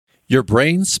Your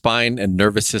brain, spine, and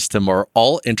nervous system are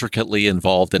all intricately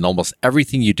involved in almost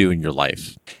everything you do in your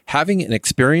life. Having an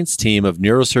experienced team of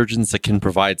neurosurgeons that can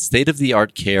provide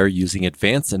state-of-the-art care using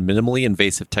advanced and minimally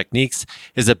invasive techniques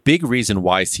is a big reason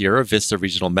why Sierra Vista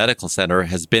Regional Medical Center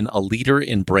has been a leader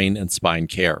in brain and spine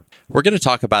care. We're going to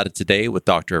talk about it today with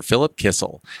Dr. Philip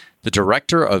Kissel, the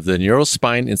director of the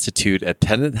Neurospine Institute at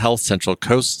Tenet Health Central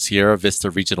Coast Sierra Vista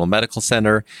Regional Medical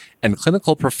Center and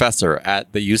clinical professor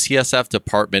at the UCSF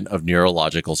Department of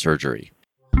Neurological Surgery.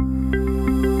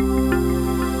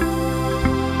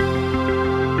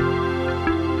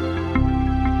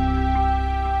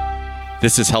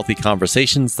 This is Healthy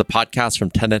Conversations, the podcast from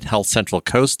Tenet Health Central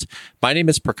Coast. My name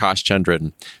is Prakash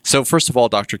Chandran. So first of all,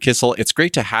 Dr. Kissel, it's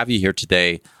great to have you here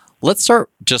today. Let's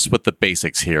start just with the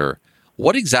basics here.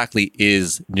 What exactly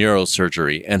is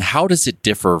neurosurgery and how does it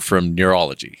differ from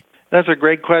neurology? That's a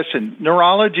great question.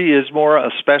 Neurology is more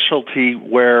a specialty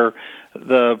where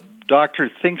the doctor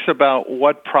thinks about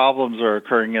what problems are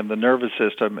occurring in the nervous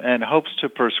system and hopes to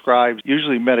prescribe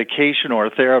usually medication or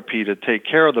therapy to take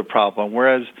care of the problem,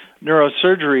 whereas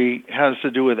neurosurgery has to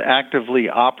do with actively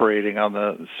operating on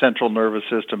the central nervous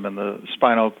system and the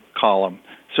spinal column.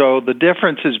 So the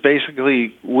difference is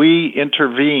basically we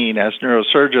intervene as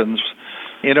neurosurgeons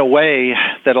in a way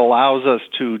that allows us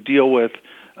to deal with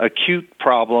acute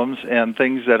problems and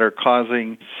things that are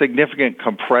causing significant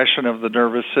compression of the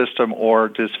nervous system or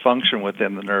dysfunction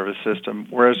within the nervous system.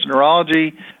 Whereas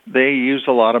neurology, they use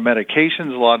a lot of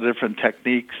medications, a lot of different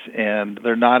techniques, and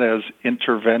they're not as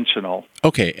interventional.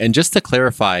 Okay, and just to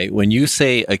clarify, when you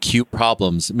say acute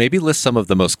problems, maybe list some of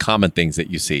the most common things that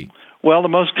you see. Well, the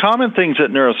most common things that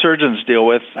neurosurgeons deal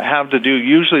with have to do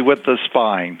usually with the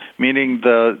spine, meaning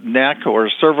the neck or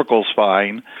cervical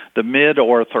spine, the mid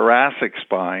or thoracic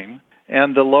spine,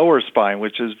 and the lower spine,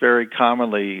 which is very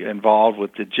commonly involved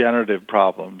with degenerative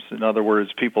problems. In other words,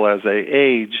 people as they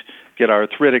age get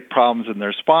arthritic problems in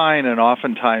their spine, and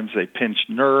oftentimes they pinch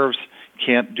nerves,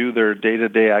 can't do their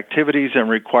day-to-day activities, and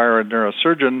require a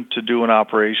neurosurgeon to do an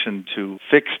operation to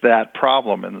fix that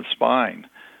problem in the spine.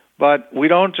 But we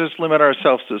don't just limit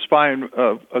ourselves to spine.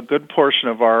 A good portion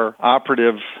of our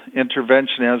operative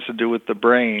intervention has to do with the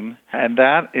brain, and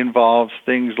that involves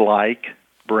things like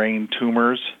brain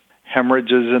tumors,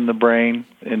 hemorrhages in the brain,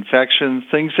 infections,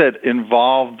 things that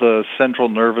involve the central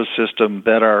nervous system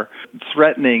that are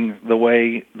threatening the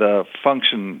way the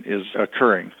function is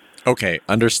occurring. Okay,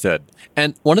 understood.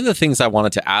 And one of the things I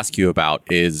wanted to ask you about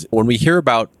is when we hear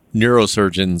about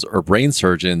neurosurgeons or brain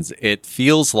surgeons, it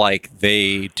feels like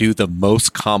they do the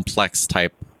most complex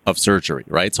type of surgery,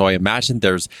 right? So I imagine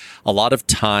there's a lot of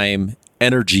time,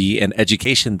 energy, and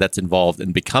education that's involved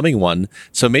in becoming one.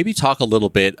 So maybe talk a little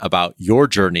bit about your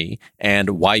journey and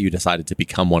why you decided to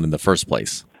become one in the first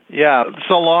place. Yeah, it's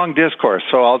a long discourse,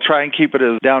 so I'll try and keep it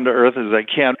as down to earth as I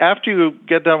can. After you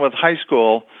get done with high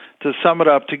school, to sum it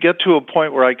up, to get to a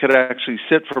point where I could actually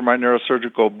sit for my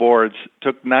neurosurgical boards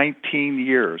took 19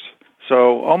 years.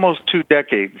 So almost 2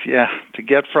 decades, to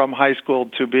get from high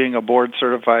school to being a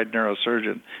board-certified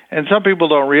neurosurgeon. And some people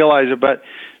don't realize it, but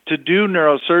to do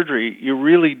neurosurgery, you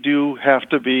really do have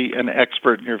to be an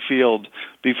expert in your field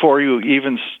before you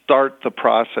even start the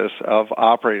process of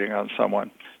operating on someone.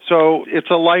 So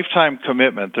it's a lifetime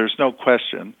commitment, there's no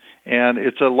question. And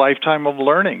it's a lifetime of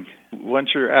learning. Once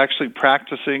you're actually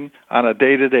practicing on a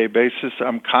day-to-day basis,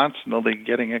 I'm constantly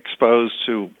getting exposed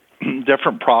to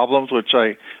different problems, which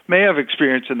I may have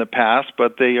experienced in the past,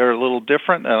 but they are a little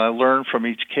different, and I learn from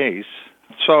each case.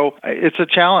 So it's a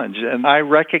challenge, and I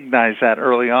recognized that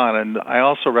early on, and I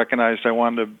also recognized I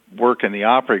wanted to work in the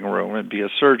operating room and be a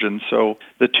surgeon, so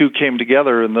the two came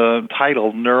together in the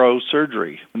title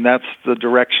neurosurgery, and that's the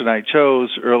direction I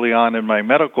chose early on in my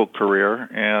medical career,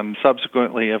 and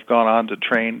subsequently have gone on to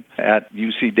train at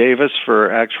UC Davis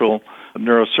for actual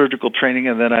neurosurgical training,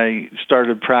 and then I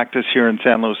started practice here in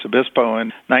San Luis Obispo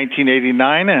in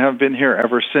 1989 and have been here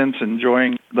ever since,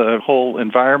 enjoying the whole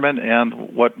environment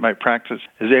and what my practice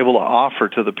is able to offer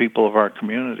to the people of our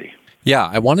community. Yeah,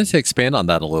 I wanted to expand on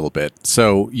that a little bit.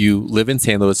 So you live in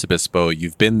San Luis Obispo.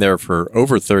 You've been there for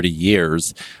over 30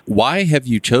 years. Why have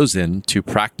you chosen to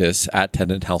practice at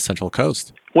Tenet Health Central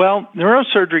Coast? Well,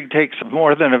 neurosurgery takes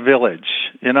more than a village.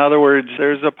 In other words,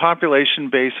 there's a population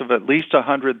base of at least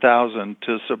 100,000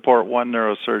 to support one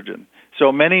neurosurgeon.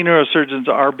 So many neurosurgeons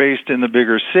are based in the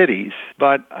bigger cities,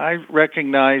 but I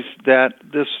recognize that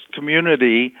this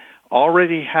community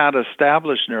already had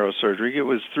established neurosurgery. It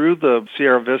was through the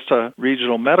Sierra Vista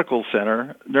Regional Medical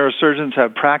Center. Neurosurgeons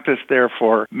have practiced there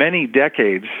for many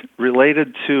decades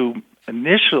related to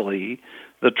initially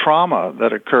the trauma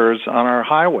that occurs on our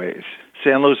highways.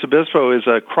 San Luis Obispo is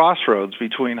a crossroads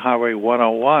between Highway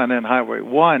 101 and Highway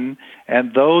 1,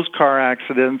 and those car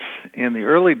accidents in the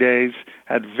early days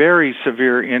had very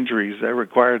severe injuries that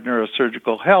required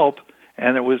neurosurgical help,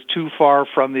 and it was too far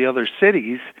from the other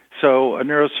cities. So a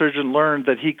neurosurgeon learned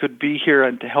that he could be here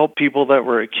and to help people that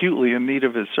were acutely in need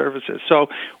of his services. So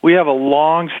we have a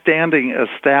long-standing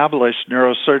established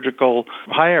neurosurgical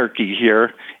hierarchy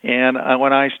here. And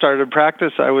when I started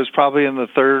practice, I was probably in the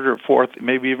third or fourth,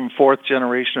 maybe even fourth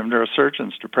generation of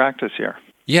neurosurgeons to practice here.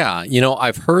 Yeah,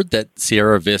 I've heard that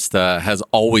Sierra Vista has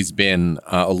always been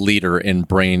a leader in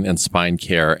brain and spine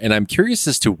care, and I'm curious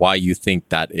as to why you think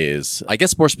that is. I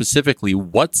guess more specifically,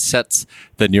 what sets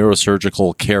the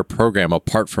neurosurgical care program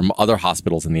apart from other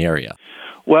hospitals in the area?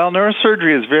 Well,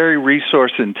 neurosurgery is very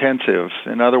resource intensive.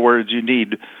 In other words, you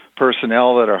need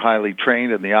personnel that are highly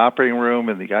trained in the operating room,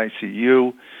 in the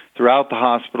ICU, throughout the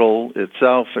hospital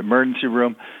itself, emergency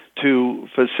room, to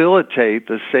facilitate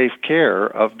the safe care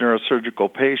of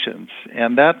neurosurgical patients.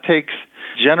 And that takes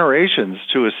generations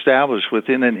to establish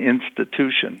within an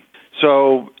institution.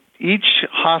 So each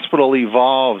hospital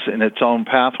evolves in its own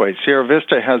pathway. Sierra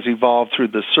Vista has evolved through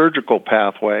the surgical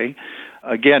pathway.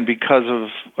 Again, because of,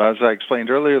 as I explained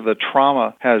earlier, the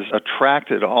trauma has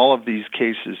attracted all of these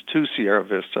cases to Sierra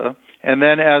Vista. And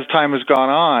then as time has gone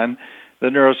on, the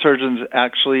neurosurgeons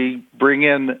actually bring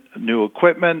in new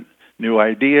equipment, new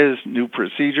ideas, new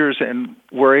procedures, and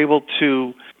we're able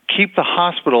to keep the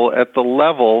hospital at the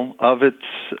level of its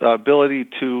ability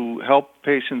to help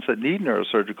patients that need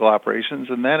neurosurgical operations,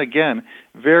 and that, again,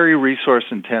 very resource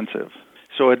intensive.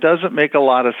 So it doesn't make a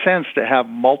lot of sense to have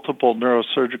multiple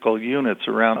neurosurgical units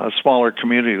around a smaller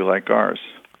community like ours.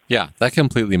 Yeah, that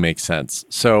completely makes sense.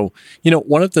 So,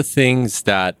 one of the things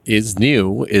that is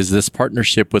new is this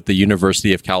partnership with the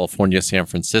University of California, San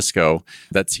Francisco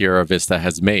that Sierra Vista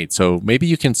has made. So maybe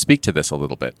you can speak to this a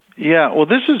little bit. Yeah, well,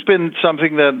 this has been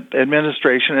something that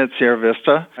administration at Sierra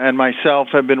Vista and myself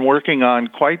have been working on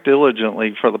quite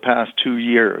diligently for the past 2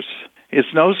 years. It's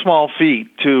no small feat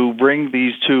to bring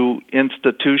these two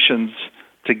institutions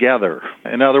together.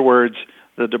 In other words,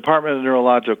 the Department of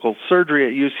Neurological Surgery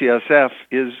at UCSF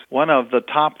is one of the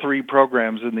top 3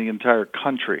 programs in the entire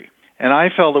country. And I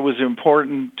felt it was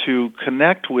important to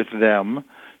connect with them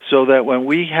so that when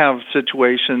we have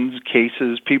situations,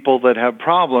 cases, people that have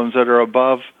problems that are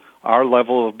above our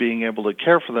level of being able to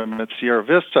care for them at Sierra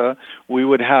Vista, we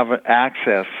would have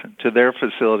access to their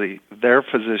facility, their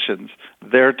physicians,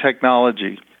 their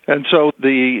technology. And so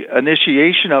the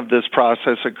initiation of this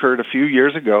process occurred a few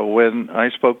years ago when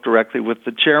I spoke directly with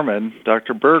the chairman,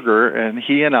 Dr. Berger, and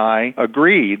he and I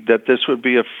agreed that this would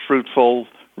be a fruitful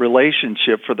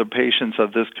relationship for the patients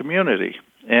of this community.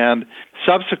 And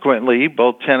subsequently,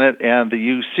 both Tenet and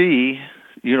the UC,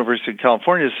 University of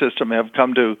California system, have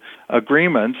come to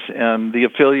agreements, and the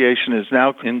affiliation is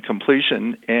now in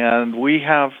completion, and we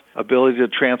have ability to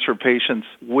transfer patients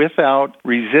without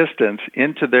resistance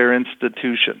into their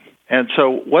institution. And so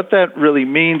what that really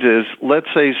means is, let's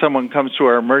say someone comes to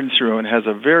our emergency room and has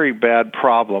a very bad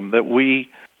problem that we,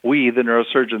 the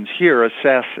neurosurgeons here,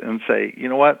 assess and say, you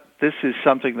know what, this is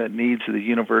something that needs the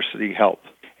university help.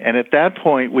 And at that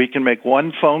point, we can make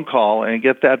one phone call and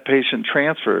get that patient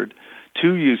transferred to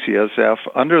UCSF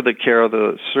under the care of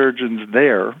the surgeons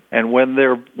there. And when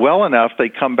they're well enough, they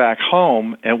come back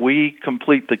home and we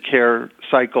complete the care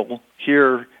cycle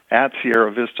here at Sierra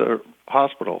Vista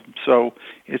Hospital. So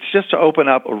it's just to open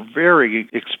up a very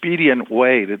expedient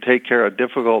way to take care of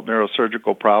difficult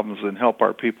neurosurgical problems and help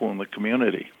our people in the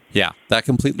community. Yeah, that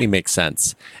completely makes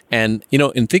sense. And,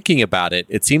 in thinking about it,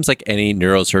 it seems like any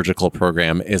neurosurgical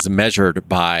program is measured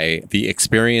by the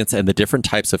experience and the different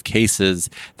types of cases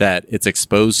that it's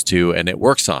exposed to and it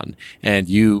works on. And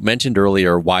you mentioned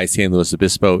earlier why San Luis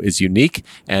Obispo is unique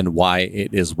and why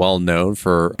it is well known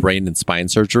for brain and spine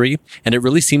surgery. And it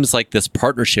really seems like this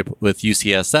partnership with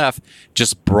UCSF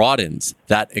just broadens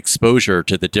that exposure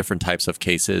to the different types of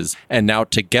cases. And now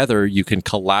together you can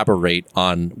collaborate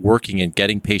on working and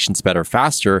getting patients better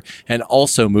faster, and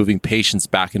also moving patients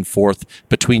back and forth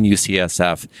between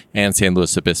UCSF and San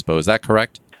Luis Obispo. Is that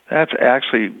correct? That's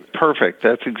actually perfect.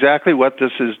 That's exactly what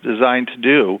this is designed to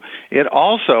do. It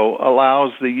also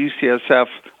allows the UCSF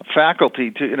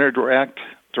faculty to interact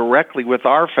directly with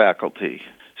our faculty.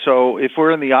 So if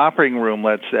we're in the operating room,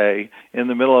 let's say, in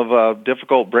the middle of a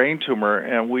difficult brain tumor,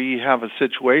 and we have a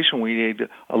situation we need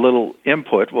a little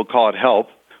input, we'll call it help,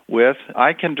 with,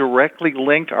 I can directly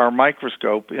link our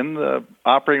microscope in the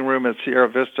operating room at Sierra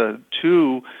Vista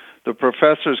to the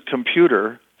professor's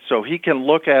computer so he can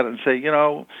look at it and say,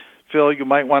 Phil, you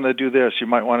might want to do this, you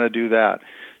might want to do that.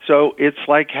 So it's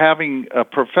like having a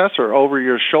professor over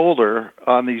your shoulder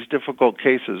on these difficult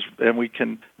cases, and we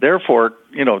can therefore,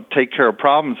 take care of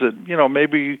problems that,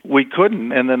 maybe we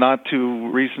couldn't in the not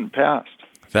too recent past.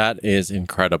 That is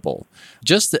incredible.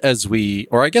 Just as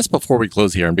I guess before we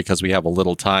close here, and because we have a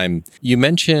little time, you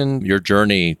mentioned your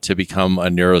journey to become a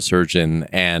neurosurgeon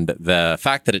and the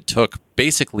fact that it took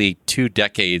basically 2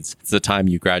 decades the time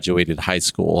you graduated high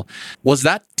school. Was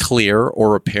that clear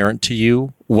or apparent to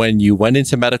you when you went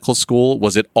into medical school?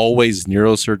 Was it always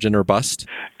neurosurgeon or bust?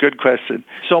 Good question.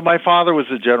 So my father was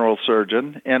a general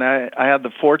surgeon, and I had the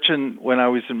fortune when I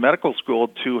was in medical school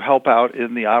to help out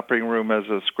in the operating room as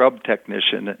a scrub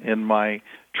technician in my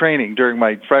training during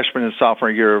my freshman and sophomore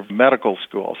year of medical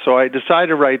school. So I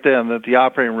decided right then that the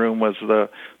operating room was the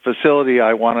facility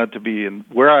I wanted to be and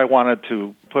where I wanted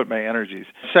to put my energies.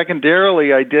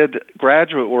 Secondarily, I did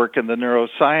graduate work in the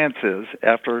neurosciences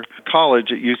after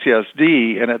college at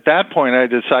UCSD, and at that point I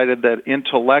decided that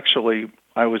intellectually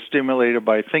I was stimulated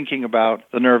by thinking about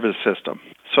the nervous system.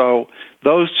 So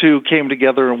those two came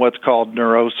together in what's called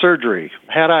neurosurgery.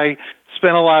 Had I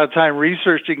spent a lot of time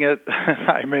researching it,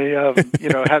 I may have,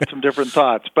 had some different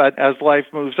thoughts. But as life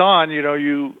moves on,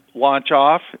 you launch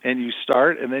off and you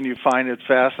start, and then you find it's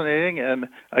fascinating. And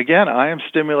again, I am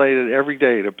stimulated every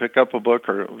day to pick up a book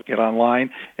or get online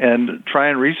and try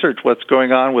and research what's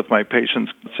going on with my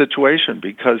patient's situation,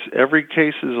 because every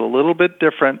case is a little bit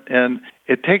different, and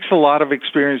it takes a lot of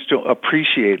experience to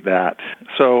appreciate that.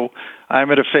 So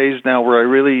I'm at a phase now where I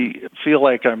really feel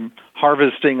like I'm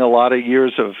harvesting a lot of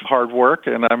years of hard work,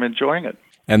 and I'm enjoying it.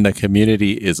 And the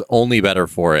community is only better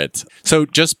for it. So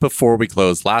just before we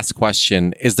close, last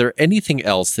question. Is there anything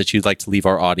else that you'd like to leave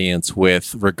our audience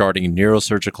with regarding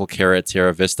neurosurgical care at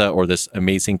Sierra Vista or this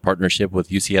amazing partnership with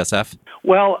UCSF?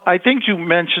 Well, I think you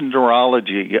mentioned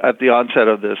neurology at the onset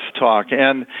of this talk.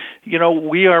 And,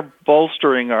 we are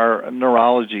bolstering our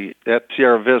neurology at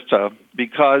Sierra Vista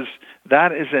because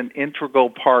that is an integral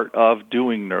part of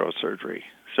doing neurosurgery.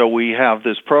 So we have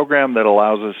this program that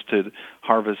allows us to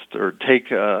harvest or take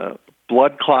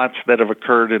blood clots that have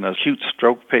occurred in a acute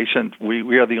stroke patient.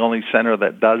 We are the only center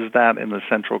that does that in the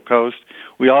Central Coast.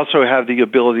 We also have the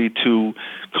ability to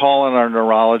call on our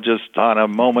neurologist on a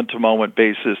moment-to-moment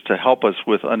basis to help us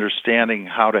with understanding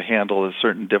how to handle a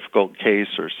certain difficult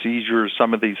case or seizure.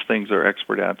 Some of these things they're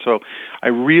expert at. So I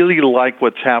really like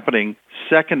what's happening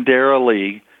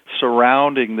secondarily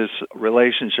surrounding this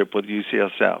relationship with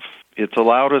UCSF. It's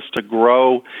allowed us to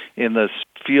grow in the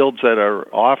fields that are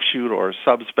offshoot or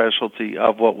subspecialty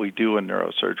of what we do in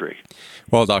neurosurgery.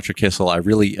 Well, Dr. Kissel, I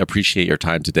really appreciate your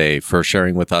time today for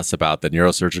sharing with us about the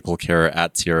neurosurgical care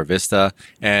at Sierra Vista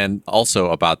and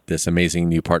also about this amazing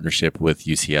new partnership with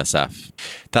UCSF.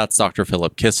 That's Dr.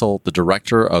 Philip Kissel, the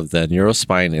director of the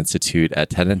Neurospine Institute at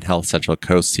Tenon Health Central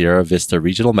Coast Sierra Vista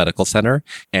Regional Medical Center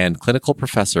and clinical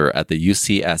professor at the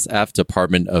UCSF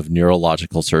Department of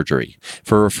Neurological Surgery.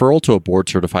 For referral to a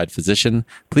board-certified physician,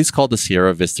 please call the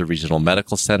Sierra Vista Regional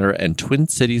Medical Center and Twin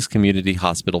Cities Community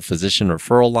Hospital Physician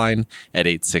Referral Line at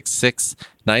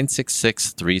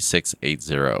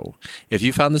 866-966-3680. If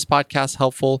you found this podcast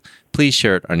helpful, please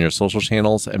share it on your social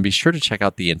channels and be sure to check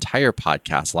out the entire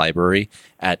podcast library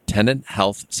at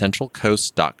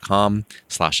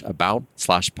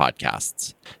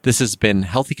tenonhealthcentralcoast.com/about/podcasts. This has been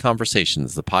Healthy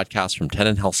Conversations, the podcast from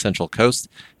Tenon Health Central Coast.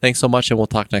 Thanks so much, and we'll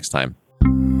talk next time.